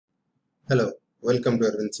Hello, welcome to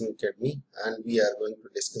Arbind Singh Academy, and we are going to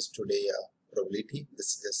discuss today probability.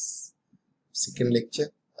 This is second lecture,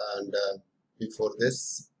 and before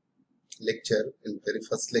this lecture, in very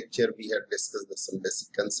first lecture, we had discussed some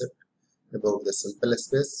basic concept about the simple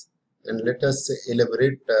space, and let us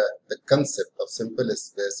elaborate the concept of simple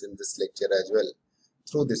space in this lecture as well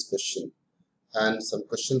through this question. And some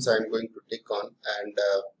questions I am going to take on, and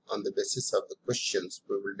on the basis of the questions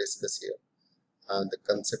we will discuss here. The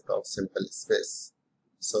concept of simple space.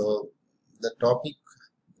 So the topic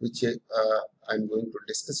which I'm going to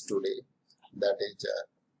discuss today, that is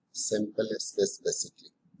simple space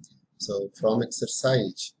basically. So from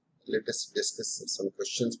exercise, let us discuss some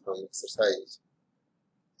questions from exercise.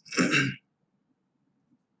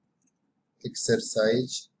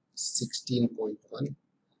 Exercise 16.1,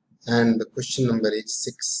 and the question number is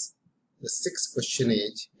 6. The sixth question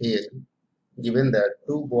is here. Given that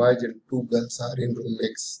two boys and two girls are in room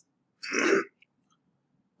X,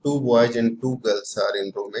 two boys and two girls are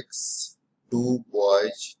in room X, two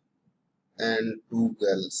boys and two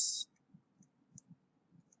girls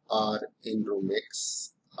are in room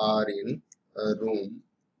X,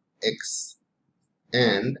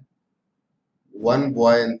 and one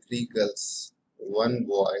boy and three girls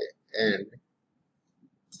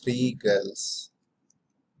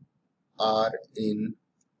are in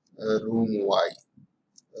room Y.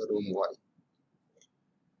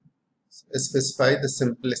 Specify the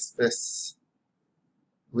simple space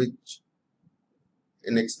which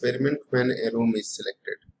in experiment when a room is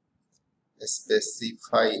selected.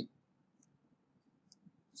 Specify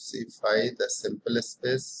the simple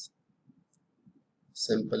space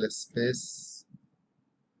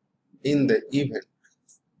in the event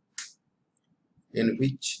in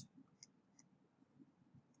which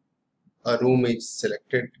a room is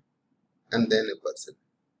selected and then a person.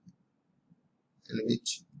 In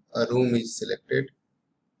which a room is selected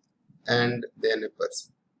and then a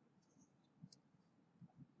person.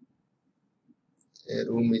 A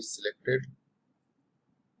room is selected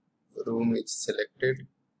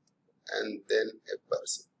and then a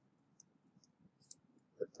person.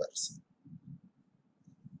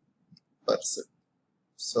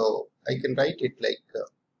 So I can write it like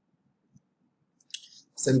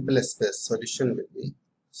simple space solution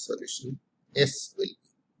S will be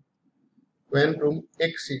when room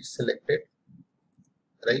X is selected,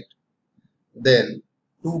 right? Then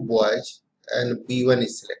two boys and B1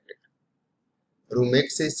 is selected. Room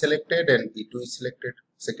X is selected and B2 is selected.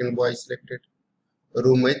 Second boy is selected.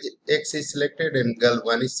 Room X is selected and girl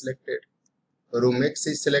 1 is selected. Room X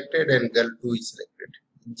is selected and girl 2 is selected.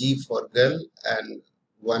 G for girl and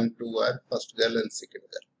 1, 2 are first girl and second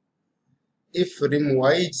girl. If room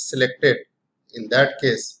Y is selected, in that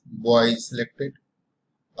case boy is selected,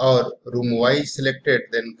 or room Y is selected,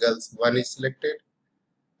 then girls 1 is selected,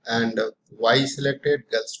 and Y is selected,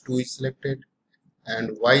 girls 2 is selected,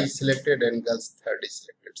 and Y is selected and girls 3 is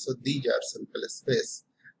selected. So these are simple space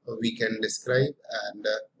we can describe, and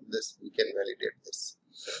this we can validate this.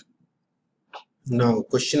 Now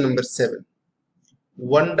question number 7.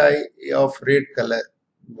 One die of red color,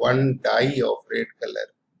 one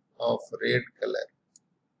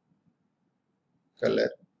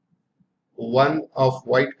of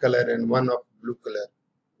white color and one of blue color,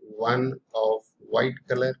 one of white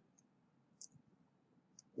color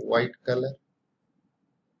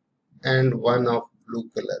and one of blue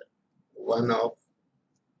color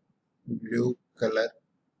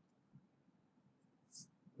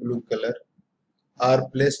are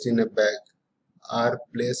placed in a bag,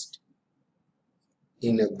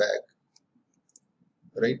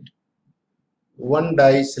 right? One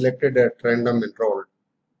die is selected at random and rolled.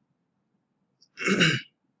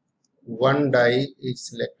 One die is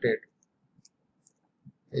selected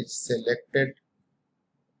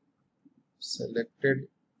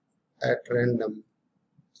at random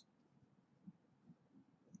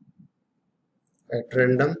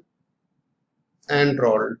and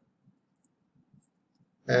rolled.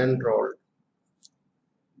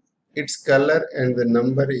 Its color and the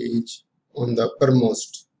number is on the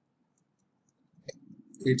uppermost.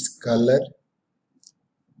 Its color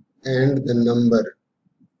and the number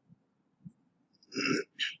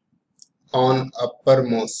on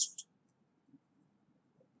uppermost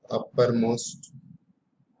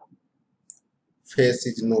face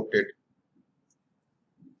is noted.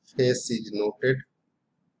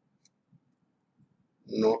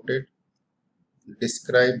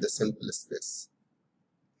 Describe the simple space.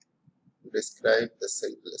 Describe the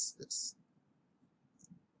simple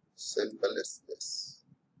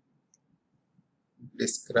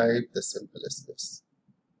space.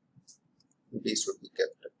 D should be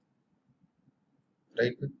capital.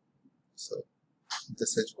 right? So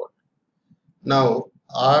this is what. Now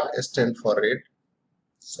R stand for red,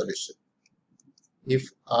 solution. If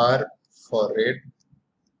R for red,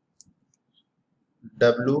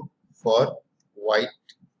 W for white,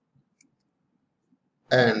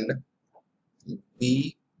 and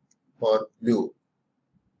B for blue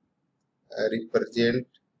represent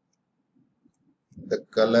the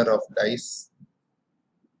color of dice,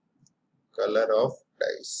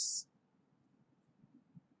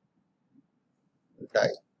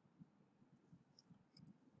 die.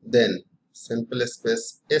 Then simple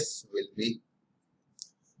space S will be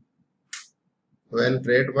when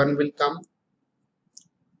red one will come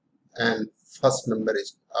and first number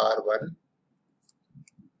is R1,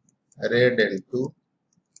 red and 2,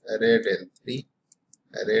 red and 3,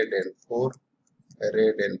 red and 4,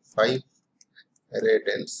 red and 5, red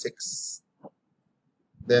and 6.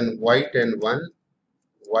 Then white and 1,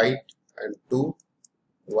 white and 2,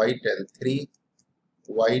 white and 3,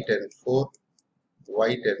 white and 4,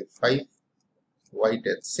 white and 5, white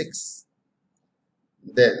and 6.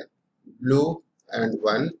 Then blue and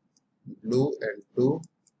 1, blue and 2,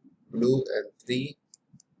 blue and 3,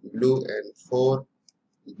 blue and 4,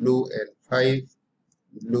 blue and 5,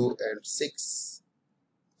 blue and 6.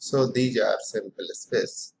 So these are simple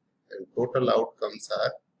space and total outcomes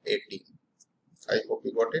are 18. I hope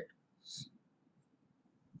you got it.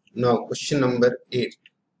 Now question number 8.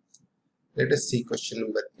 Let us see question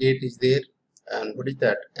number 8 is there. And what is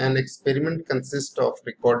that? An experiment consists of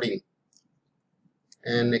recording.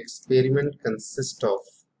 An experiment consists of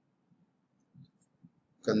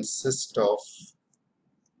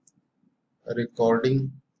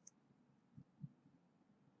recording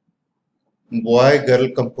boy-girl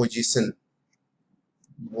composition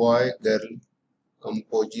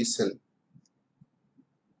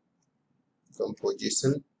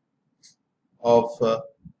of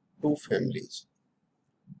two families,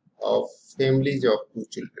 of two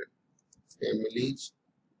children,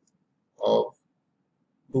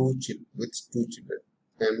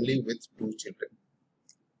 family with two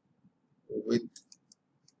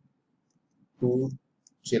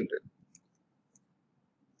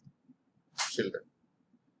children,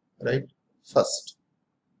 right? First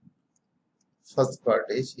part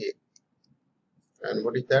is here, and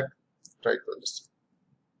what is that? Try to understand.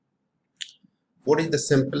 What is the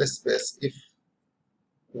simplest space?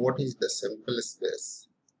 What is the simplest space?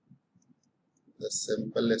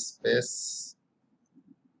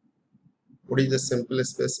 What is the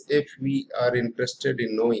simplest space if we are interested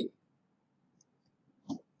in knowing?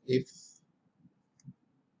 If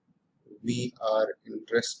we are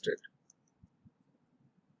interested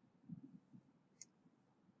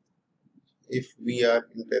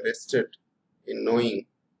in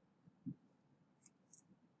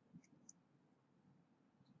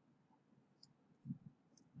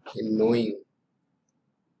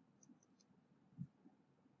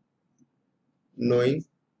knowing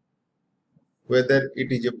whether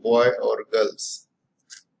it is a boy or girls,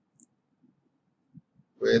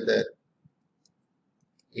 whether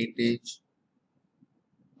it is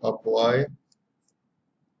a boy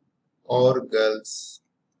or girls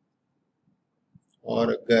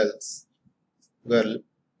girl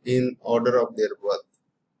in order of their birth,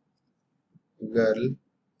 a girl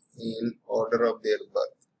in order of their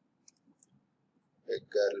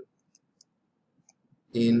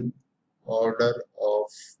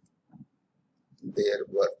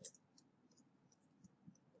birth,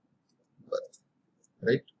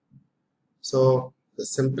 right? So the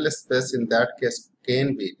simplest space in that case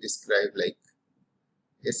can be described like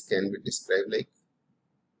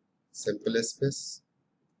simplest space,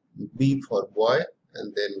 B for boy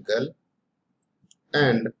and then girl,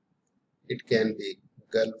 and it can be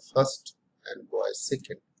girl first and boy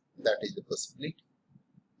second. That is the possibility,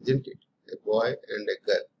 isn't it? A boy and a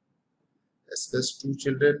girl. Space two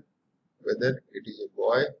children, whether it is a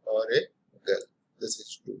boy or a girl. This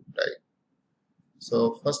is two type.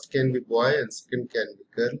 So first can be boy and second can be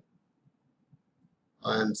girl,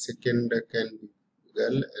 and second can be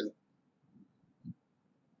girl and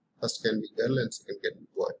first can be girl and second can be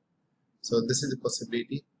boy. So this is a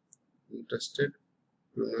possibility. Interested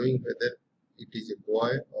to knowing whether it is a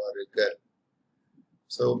boy or a girl.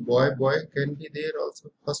 So boy can be there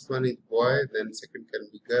also. First one is boy, then second can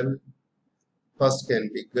be girl. First can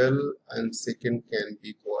be girl and second can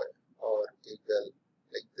be boy or a girl,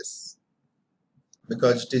 like this.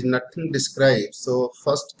 Because it is nothing described, so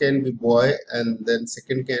first can be boy and then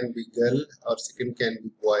second can be girl or second can be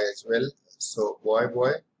boy as well. So boy,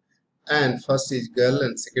 and first is girl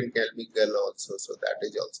and second can be girl also, so that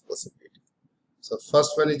is also possibility. So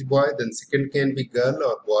first one is boy, then second can be girl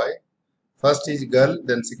or boy. First is girl,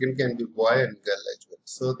 then second can be boy and girl as well.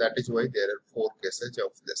 So that is why there are 4 cases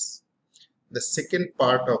of this. The second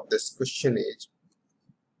part of this question is,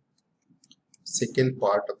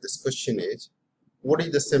 what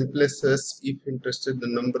is the simplest space if interested the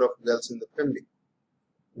number of girls in the family?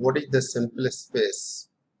 What is the simplest space?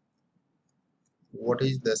 What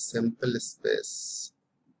is the simplest space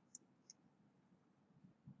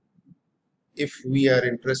if we are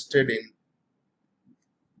interested in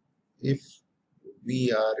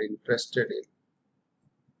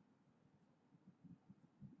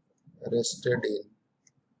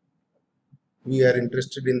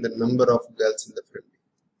the number of girls in the family,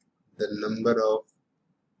 the number of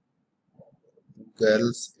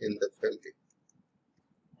girls in the family.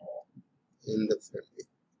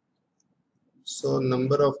 So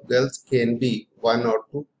number of girls can be 1 or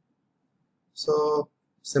 2. So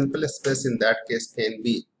simplest space in that case can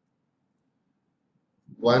be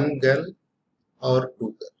 1 girl or 2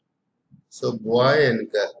 girl. So boy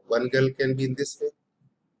and girl, 1 girl can be in this way,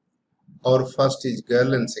 or first is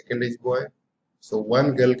girl and second is boy. So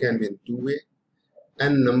 1 girl can be in 2 way,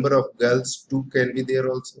 and number of girls 2 can be there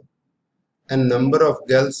also, and number of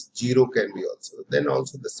girls 0 can be also. Then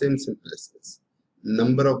also the same simplest space.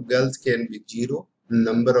 Number of girls can be 0,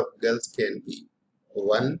 number of girls can be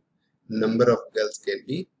 1, number of girls can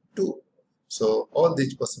be 2. So all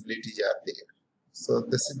these possibilities are there. So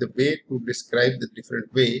this is the way to describe the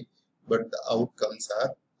different way, but the outcomes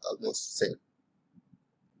are almost same.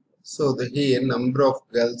 So the here number of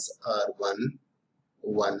girls are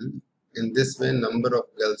 1. In this way number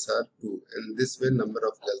of girls are 2. In this way number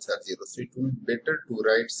of girls are 0. So it will be better to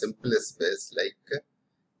write simplest space like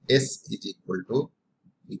S is equal to,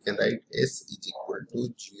 we can write S is equal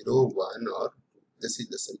to 0, 1 or 2. This is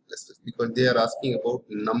the simplest space because they are asking about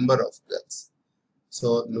number of girls.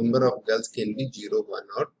 So number of girls can be 0, 1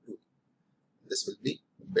 or 2. This will be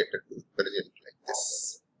better to present like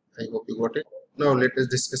this. I hope you got it. Now let us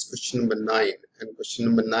discuss question number 9. And question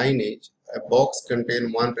number 9 is, a box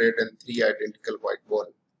contains 1 red and 3 identical white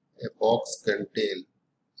ball. A box contains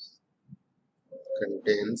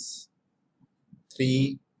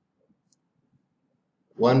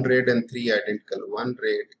 1 red and 3 identical, 1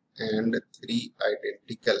 red and 3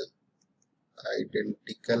 identical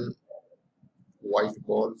white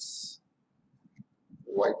balls.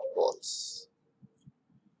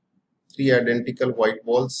 3 identical white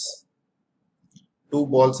balls. 2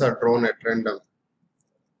 balls are drawn at random.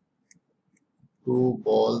 2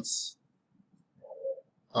 balls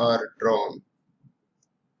are drawn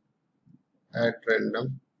at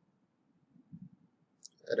random.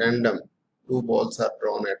 2 balls are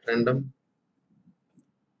drawn at random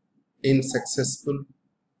in succession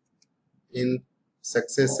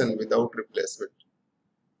without replacement.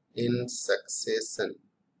 In succession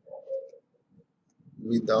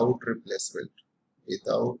without replacement.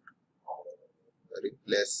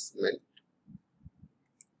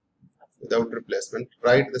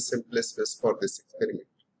 Write the simplest space for this experiment.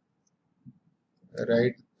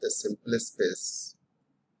 Write the simplest space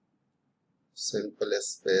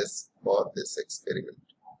for this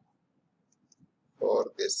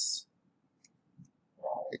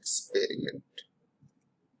experiment.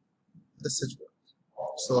 This is what.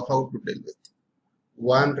 So how to deal with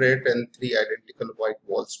 1 red and 3 identical white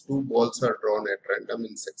balls. 2 balls are drawn at random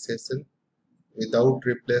in succession without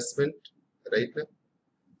replacement, right?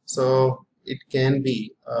 So it can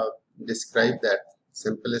be describe that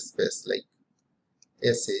simplest space like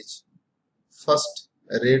SH. First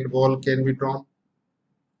red ball can be drawn,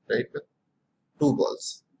 right? 2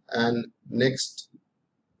 balls, and next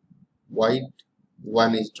white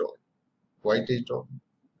 1 is drawn. White is drawn,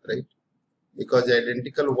 right? Because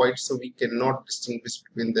identical white, so we cannot distinguish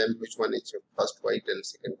between them which one is first white and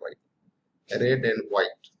second white. Red and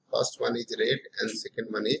white. First one is red and second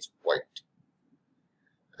one is white.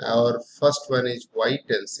 Our first one is white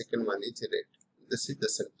and second one is red. This is the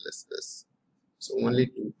simplest case. So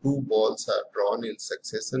only two balls are drawn in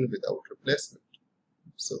succession without replacement.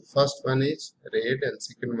 So first one is red and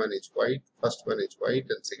second one is white. First one is white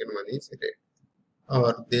and second one is red.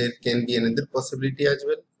 Or there can be another possibility as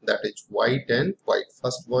well, that is white and white.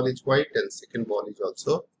 First ball is white and second ball is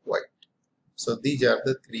also white. So these are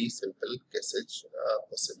the 3 simple cases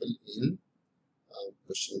possible in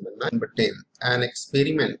question number 9. Number 10. An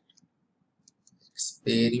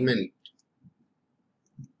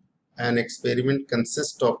experiment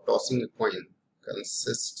consists of tossing a coin.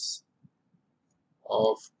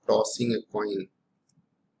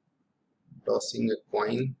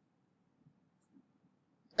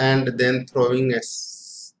 And then throwing a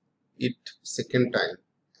it second time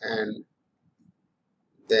and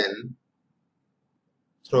then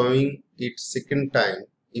throwing it second time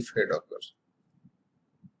if head occurs.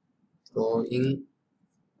 Throwing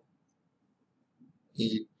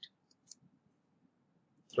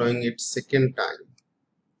it second time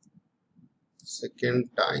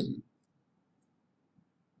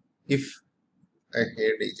if a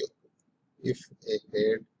head is occurred. If a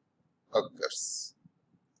head occurs.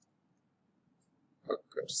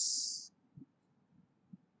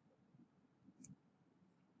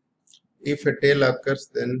 If a tail occurs,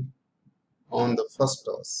 then on the first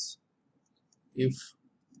toss. If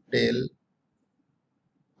tail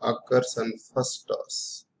occurs on first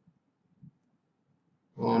toss,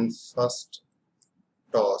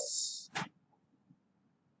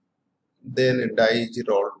 then a die is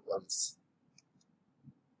rolled once.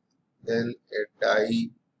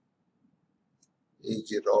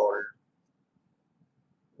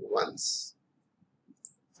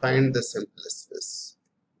 Find the simplest space.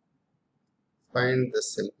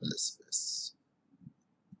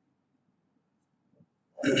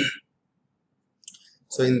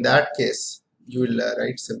 So in that case, you will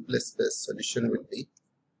write simplest space. Solution will be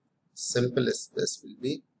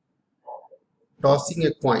tossing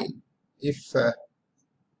a coin. If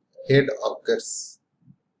head occurs,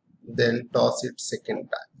 then toss it second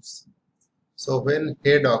times. So when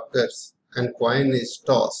head occurs and coin is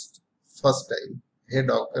tossed first time, head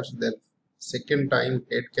occurs, then second time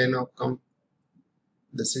head cannot come.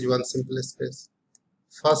 This is one simplest space.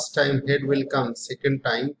 First time head will come, second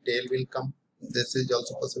time tail will come. This is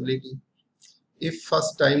also possibility. If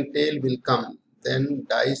first time tail will come, then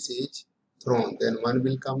dice is thrown, then 1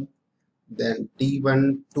 will come, then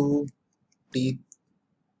T1, 2,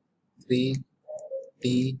 T3,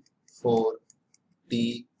 T4,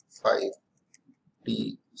 T5,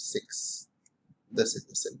 T6. This is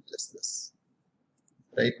the simplest.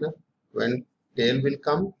 Right now, when tail will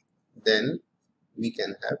come, then we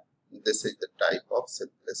can have, this is the type of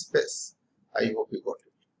simplest space. I hope you got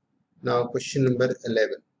it. Now question number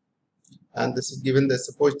 11, and this is given that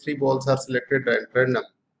suppose 3 balls are selected at random.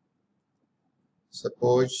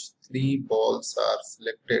 Suppose 3 balls are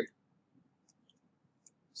selected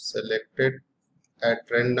at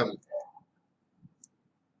random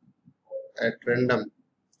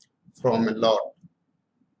from a lot.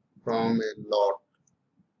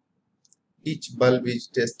 Each bulb is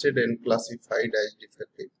tested and classified as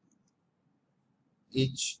defective.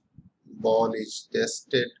 Each ball is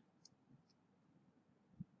tested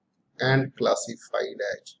and classified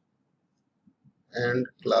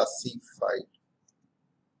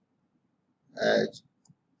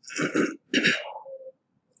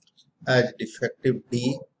as defective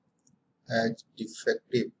D, as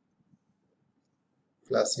defective,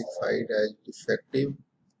 classified as defective,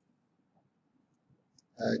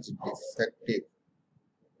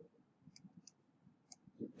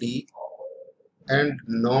 D, and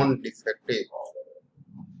non-defective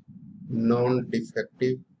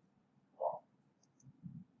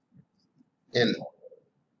N.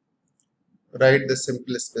 Write the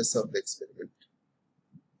simplest space of the experiment.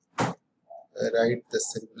 Write the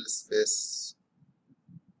simplest space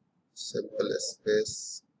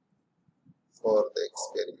for the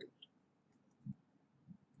experiment.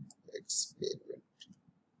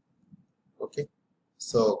 Okay,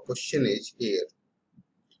 so question is here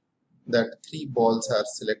that 3 balls are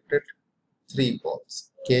selected. 3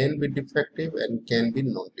 balls can be defective and can be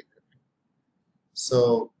non-defective.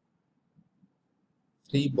 So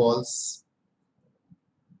 3 balls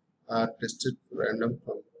are tested random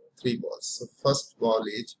from 3 balls. So first ball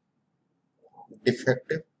is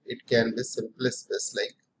defective. It can be simplest space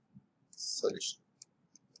like solution.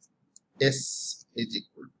 S is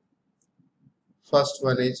equal to, first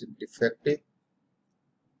one is defective,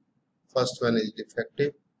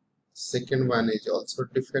 second one is also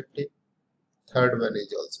defective, third one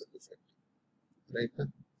is also defective. Right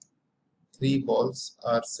now 3 balls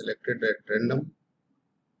are selected at random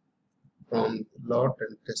from lot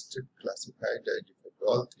and tested, classified as defective.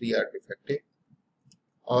 All 3 are defective,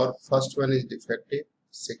 or first one is defective,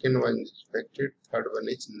 second one is defective, third one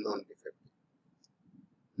is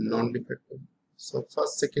non-defective. So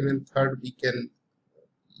first, second and third we can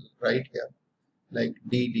write here like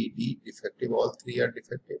D, defective. All 3 are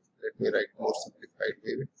defective. Let me write more simplified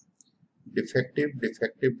way. Defective,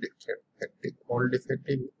 all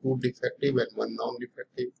defective, 2 defective and 1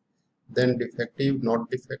 non-defective, then defective, not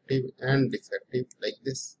defective, and defective like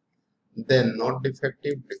this, then not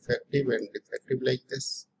defective, and defective like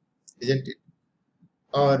this, isn't it?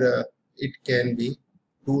 Or it can be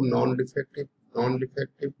 2 non-defective,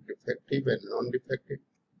 defective and non-defective,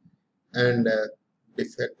 and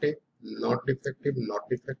defective, not defective, not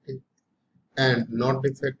defective, and not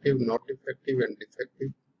defective, not defective, and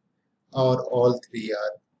defective, or all three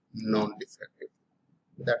are non-defective.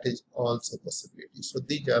 That is also possibility. So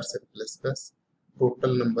these are simplest case.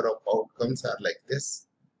 Total number of outcomes are like this.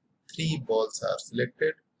 3 balls are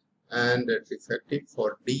selected and defective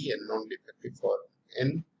for D and non-defective for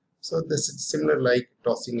N. So this is similar like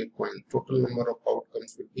tossing a coin. Total number of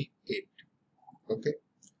outcomes will be 8. Okay.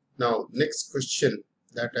 Now next question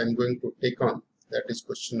that I am going to take on, that is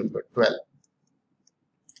question number 12.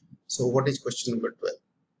 So what is question number 12?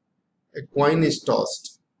 A coin is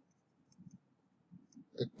tossed.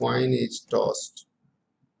 A coin is tossed.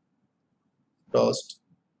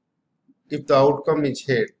 If the outcome is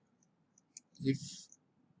head, if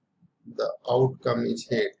the outcome is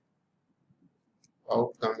head,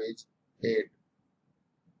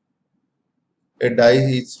 a die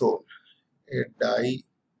is thrown. A die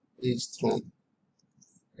is thrown.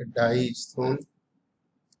 A die is thrown.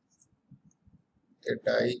 A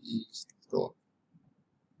die is thrown.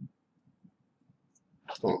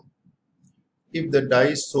 If the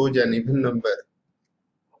die shows an even number,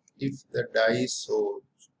 if the die shows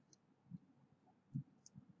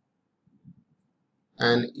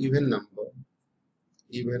an even number,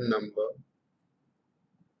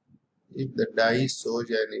 if the die shows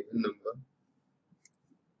an even number,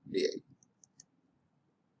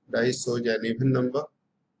 die shows an even number,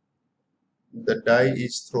 the die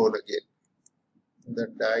is thrown again. The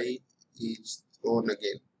die is thrown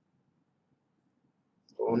again.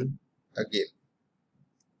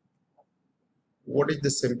 What is the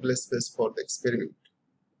simplest case for the experiment?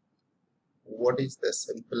 What is the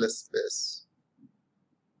simplest case?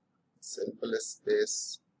 Simplest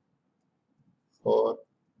case for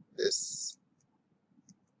this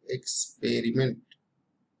experiment.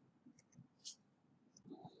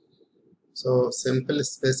 So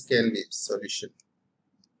simplest case can be solution.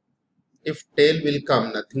 If tail will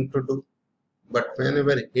come, nothing to do. But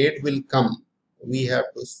whenever head will come, we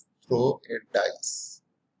have to throw a dice.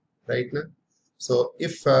 Right now? So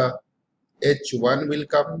if H1 will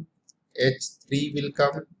come, H3 will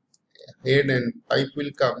come, head and pipe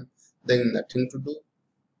will come, then nothing to do.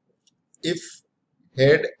 If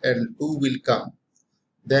head and 2 will come,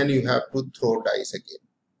 then you have to throw dice again.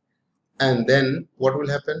 And then what will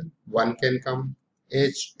happen? 1 can come,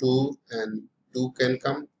 H2 and 2 can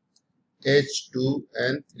come, H2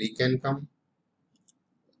 and 3 can come,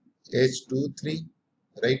 H2, 3,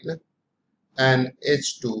 right now? And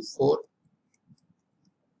H2, 4,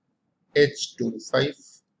 H2, 5,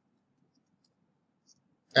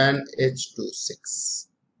 and H2, 6,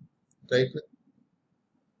 right now?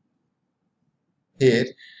 Here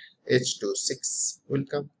H2, 6 will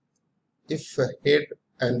come. If head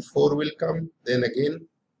and 4 will come, then again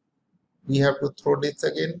we have to throw this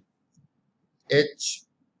again.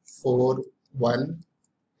 H4, 1,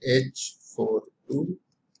 H4, 2,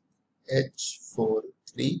 H4,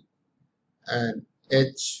 3, and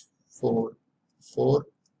H4, 4,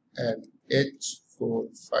 and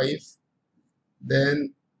H4, 5,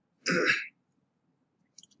 then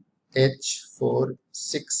H4,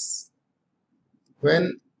 6.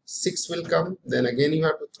 When 6 will come, then again you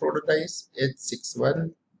have to throw the dice. H6,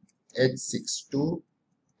 1, H6, 2,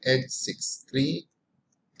 H6, 3,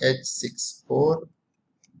 H6, 4,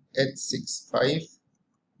 H6, 5,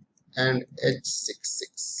 and H6,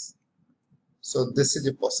 6. So this is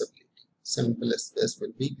a possibility. Simplest case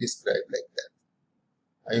will be described like that.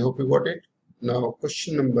 I hope you got it. Now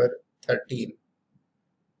question number 13.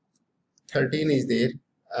 13 is there,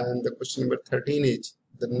 and the question number 13 is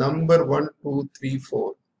the number 1, 2, 3,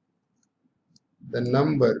 4. The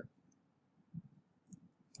number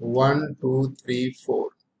 1, 2, 3, 4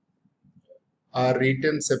 are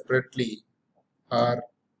written separately,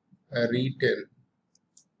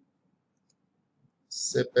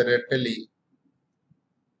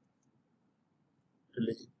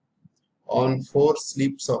 on 4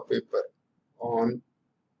 slips of paper. On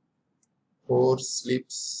 4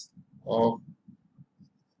 slips of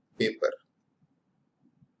paper.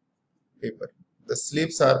 The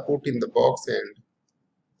slips are put in the box and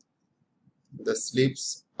the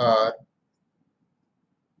slips are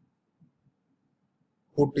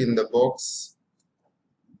put in the box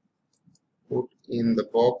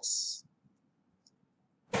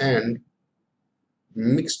and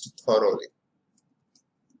mixed thoroughly.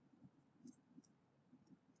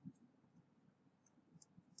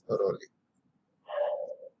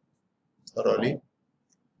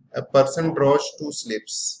 A person draws 2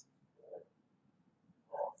 slips.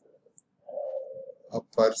 A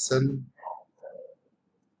person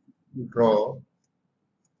draw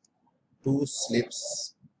two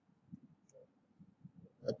slips.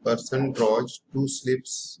 A person draws two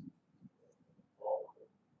slips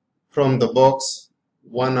from the box,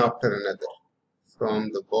 one after another.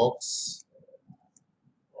 From the box,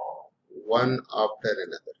 one after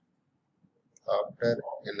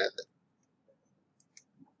another.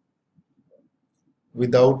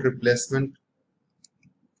 Without replacement.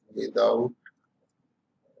 Without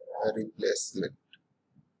a replacement.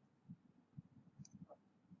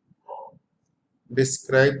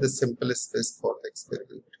 Describe the simple space for the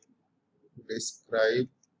experiment. Describe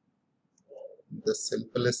the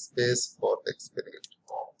simple space for the experiment.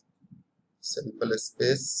 Simple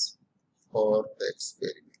space for the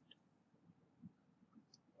experiment.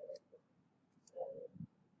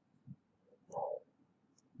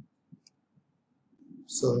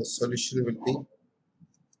 So solution will be,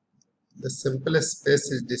 the simple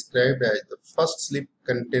space is described as the first slip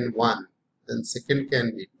contain 1, then second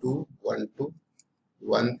can be 2, 1, 2,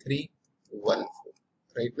 1, 3, 1, 4.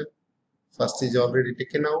 Right now, first is already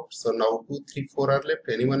taken out, so now 2, 3, 4 are left.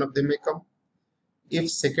 Any one of them may come.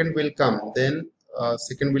 If second will come, then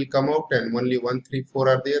second will come out and only 1, 3, 4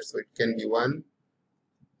 are there, so it can be 1,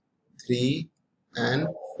 3 and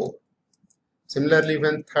 4. Similarly,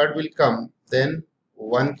 when third will come, then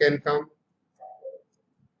 1 can come,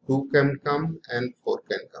 2 can come and 4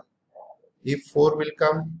 can come. If 4 will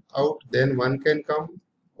come out, then 1 can come,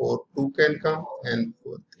 2 can come and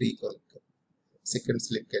 3 can come. Second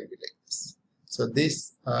slip can be like this. So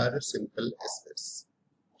these are simple space.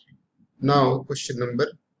 Now question number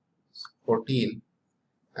 14,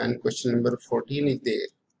 and question number 14 is there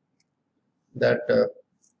that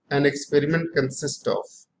an experiment consists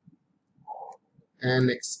of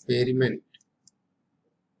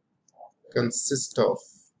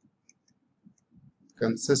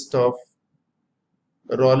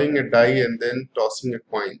rolling a die and then tossing a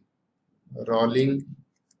coin. Rolling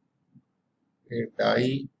a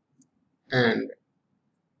die and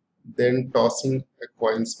then tossing a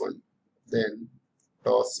coins one. Then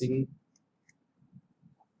tossing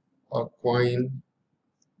a coin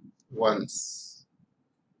once.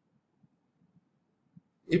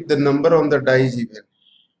 If the number on the die is even,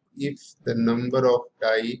 if the number on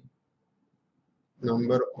die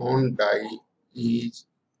is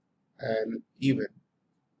an even,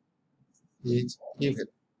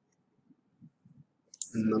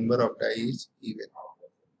 number of die is even.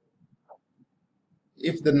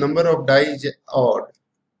 If the number of die is odd,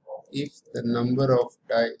 if the number of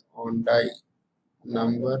die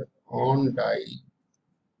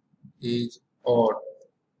is odd,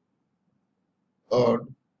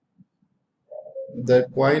 the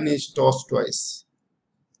coin is tossed twice.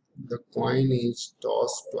 The coin is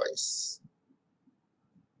tossed twice.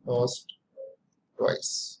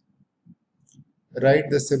 Write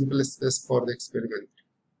the simple space for the experiment.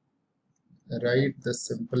 Write the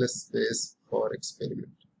simple space for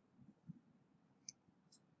experiment.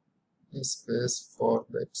 Space for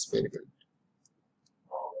the experiment.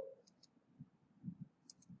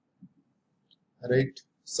 Right.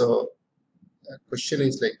 So the question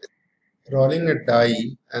is like this. Rolling a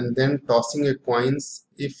die and then tossing a coins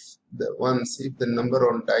if the number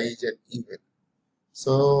on die is an even.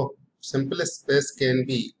 So simple space can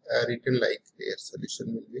be written like here.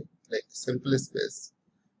 Solution will be like simple space.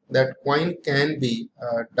 That coin can be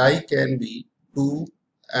die can be 2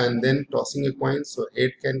 and then tossing a coin, so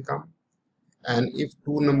 8 can come. And if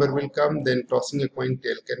 2 number will come, then tossing a coin,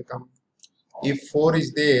 tail can come. If 4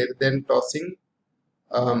 is there, then tossing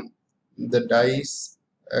the dice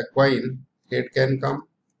coin, head can come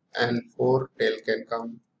and 4 tail can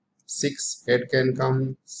come. 6 head can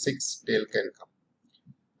come, 6 tail can come.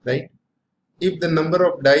 Right? If the number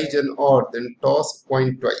of die is an odd, then toss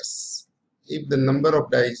coin twice. If the number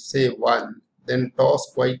of die is say 1, then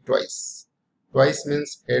toss coin twice. Twice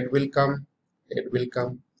means head will come.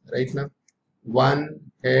 Right now, 1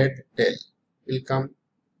 head tail will come.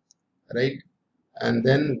 Right? And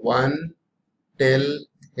then 1 tail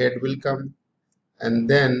head will come, and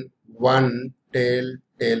then 1 tail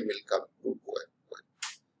will come.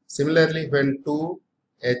 Similarly, when 2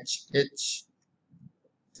 HH,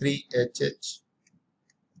 3 HH,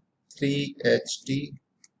 3 HT,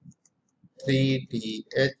 3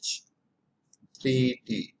 TH, 3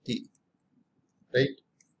 TT, right?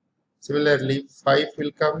 Similarly, 5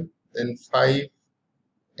 will come, then 5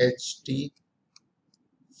 HT,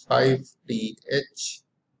 5 TH,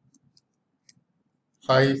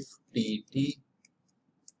 5 TT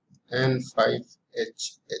and 5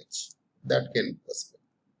 HH. That can be possible.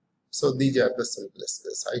 So these are the simplest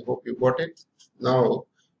ways. I hope you got it. Now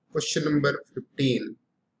question number 15.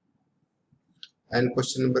 And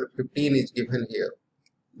question number 15 is given here,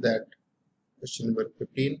 that question number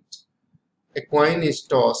 15, a coin is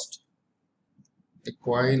tossed,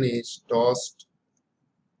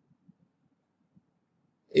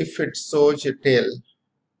 if it shows a tail,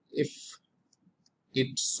 if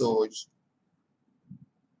it shows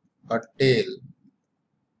a tail,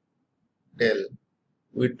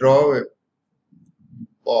 we draw a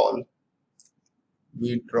ball,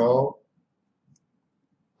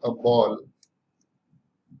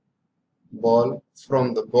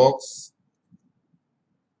 from the box,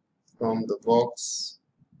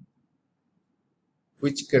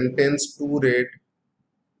 which contains two red,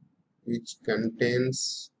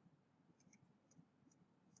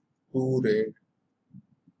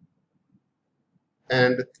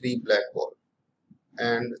 and three black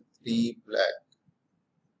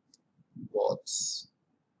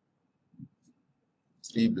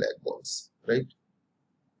balls, right?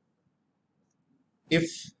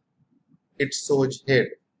 If it shows head,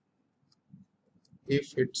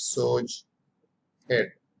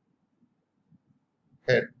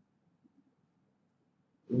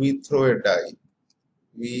 we throw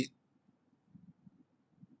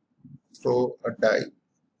a die,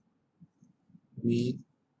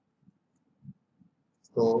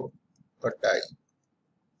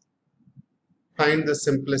 Find the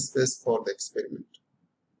simplest space for the experiment.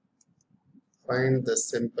 Find the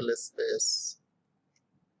simplest space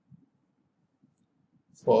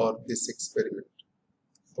for this experiment.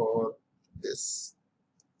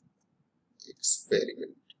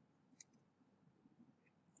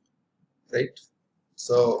 Right?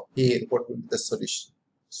 So here, what will be the solution?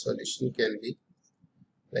 Solution can be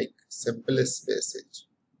like simplest passage.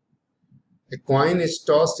 A coin is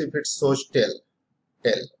tossed if it shows tail.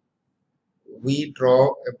 We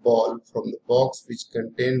draw a ball from the box which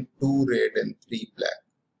contains two red and three black.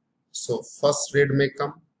 So first red may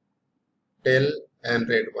come, tail and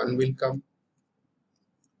red 1 will come,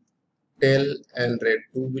 tail and red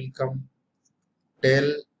 2 will come,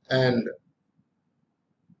 tail and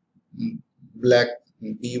black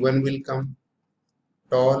B1 will come,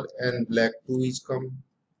 tall and black 2 is come,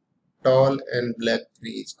 tall and black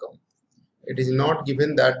 3 is come. It is not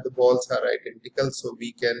given that the balls are identical, so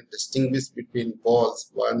we can distinguish between balls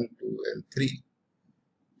 1, 2 and 3.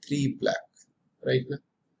 3 black, right now.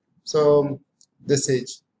 So this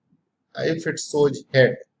is, if it shows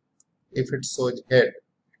head,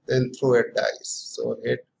 then throw a dice. So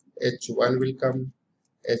head H1 will come,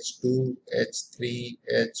 H2, H3,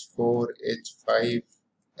 H4, H5,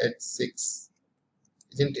 H6,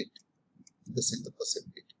 isn't it? This is the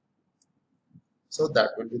possibility. So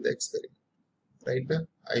that will be the experiment. Right now,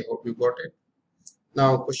 I hope you got it.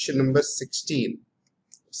 Now question number 16.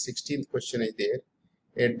 16th question is there.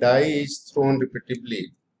 A die is thrown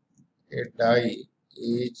repeatedly.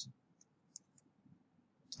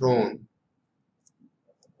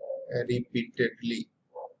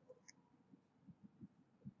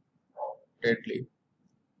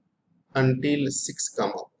 Until 6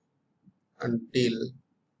 come up. Until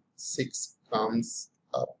 6 comes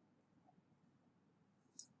up.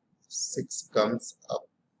 6 comes up.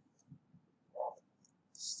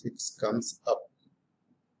 6 comes up.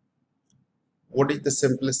 What is the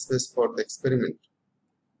simplest space for the experiment?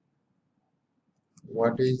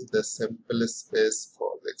 What is the simplest space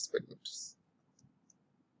for the experiment?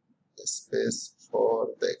 The space for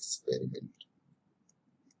the experiment.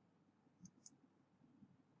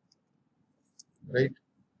 Right?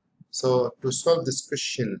 So to solve this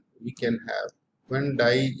question, we can have one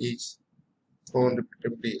die is thrown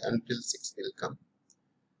repeatedly until 6 will come.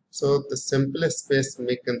 So the simplest space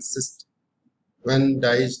may consist when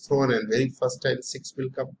die is thrown and very first time 6 will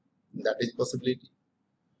come. That is possibility.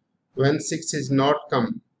 When 6 is not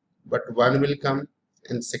come, but 1 will come,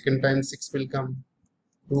 and second time 6 will come.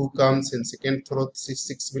 2 comes in second throw,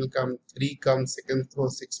 6 will come. 3 comes second throw,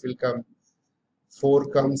 6 will come. 4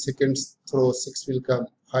 comes second throw, 6 will come.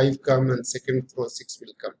 5 come and second throw, 6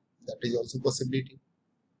 will come. That is also possibility.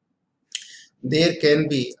 There can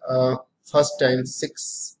be first time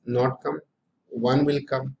 6 not come, 1 will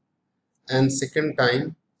come, and second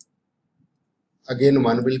time again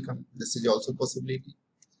 1 will come. This is also possibility.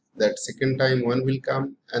 That second time 1 will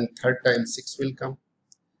come and third time 6 will come.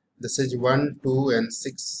 This is 1, 2 and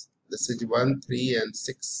 6. This is 1, 3 and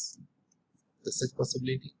 6. This is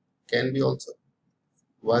possibility. Can be also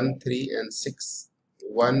 1, 3 and 6.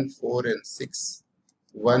 1, 4 and 6.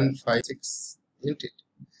 1, 5, 6. Isn't it?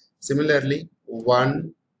 Similarly,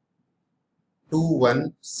 1, 2,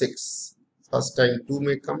 1, 6. First time 2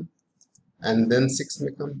 may come and then 6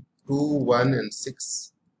 may come. 2, 1 and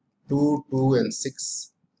 6. 2, 2 and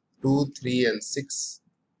 6. 2, 3 and 6,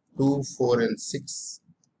 2, 4 and 6,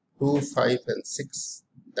 2, 5 and 6.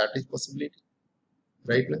 That is possibility,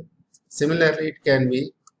 right now. Similarly, it can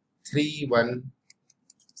be 3, 1,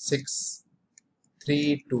 6,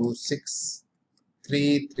 3, 2, 6,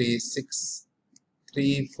 3, 3, 6,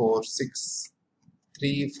 3, 4, 6,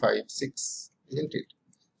 3, 5, 6, isn't it?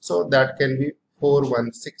 So that can be 4,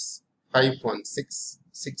 1, 6, 5, 1, 6,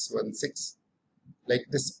 6, 1, 6. Like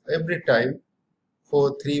this every time.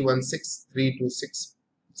 4, 3, 1, 6, 3, 2, 6.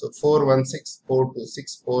 So 4, 1, 6, 4, 2,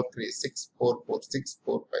 6, 4, 3, 6, 4, 4, 6,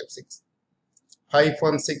 4, 5, 6. 5,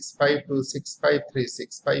 1, 6, 5, 2, 6, 5, 3,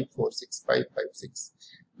 6, 5, 4, 6, 5, 5, 6.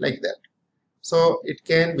 Like that. So it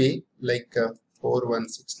can be like 4, 1,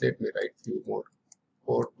 6. Let me write few more.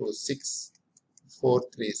 4, 2, 6, 4,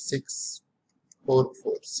 3, 6, 4,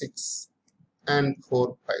 4, 6, and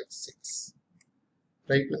 4, 5, 6.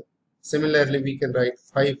 Right now. Similarly, we can write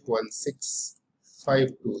 5, 1, 6, 5,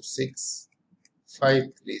 2, 6, 5,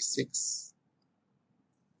 3, 6,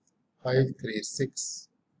 5, 3, 6,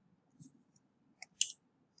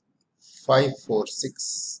 5, 4,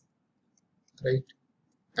 6, right,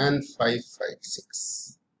 and 5, 5,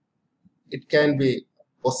 6. It can be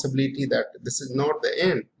possibility that this is not the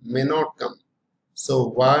end, may not come. So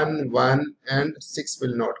 1, 1 and 6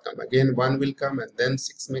 will not come. Again 1 will come and then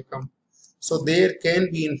 6 may come. So there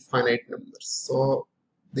can be infinite numbers. So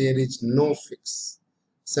there is no fix.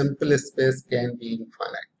 Simple space can be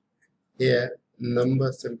infinite. Here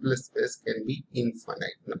simple space can be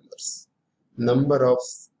infinite numbers. Number of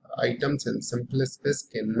items in simple space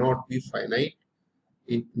cannot be finite.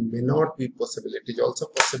 It may not be possible. It is also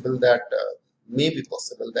possible that may be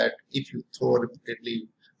possible that if you throw repeatedly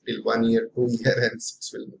till 1 year, 2 year and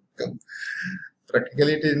 6 will come.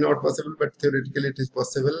 Practically it is not possible, but theoretically it is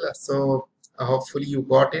possible. So hopefully you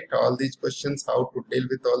got it, all these questions, how to deal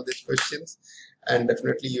with all these questions, and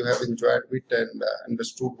definitely you have enjoyed it and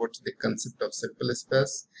understood what is the concept of simple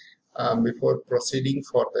space. Before proceeding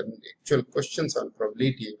for the actual questions on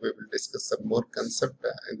probability, we will discuss some more concept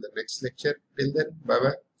in the next lecture. Till then, bye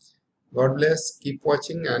bye. God bless. Keep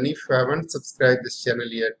watching, and if you haven't subscribed this channel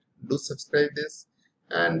yet, do subscribe this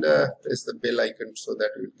and press the bell icon so that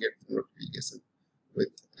you will get notification with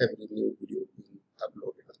every new video being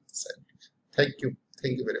uploaded on the site. Thank you.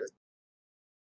 Thank you very much.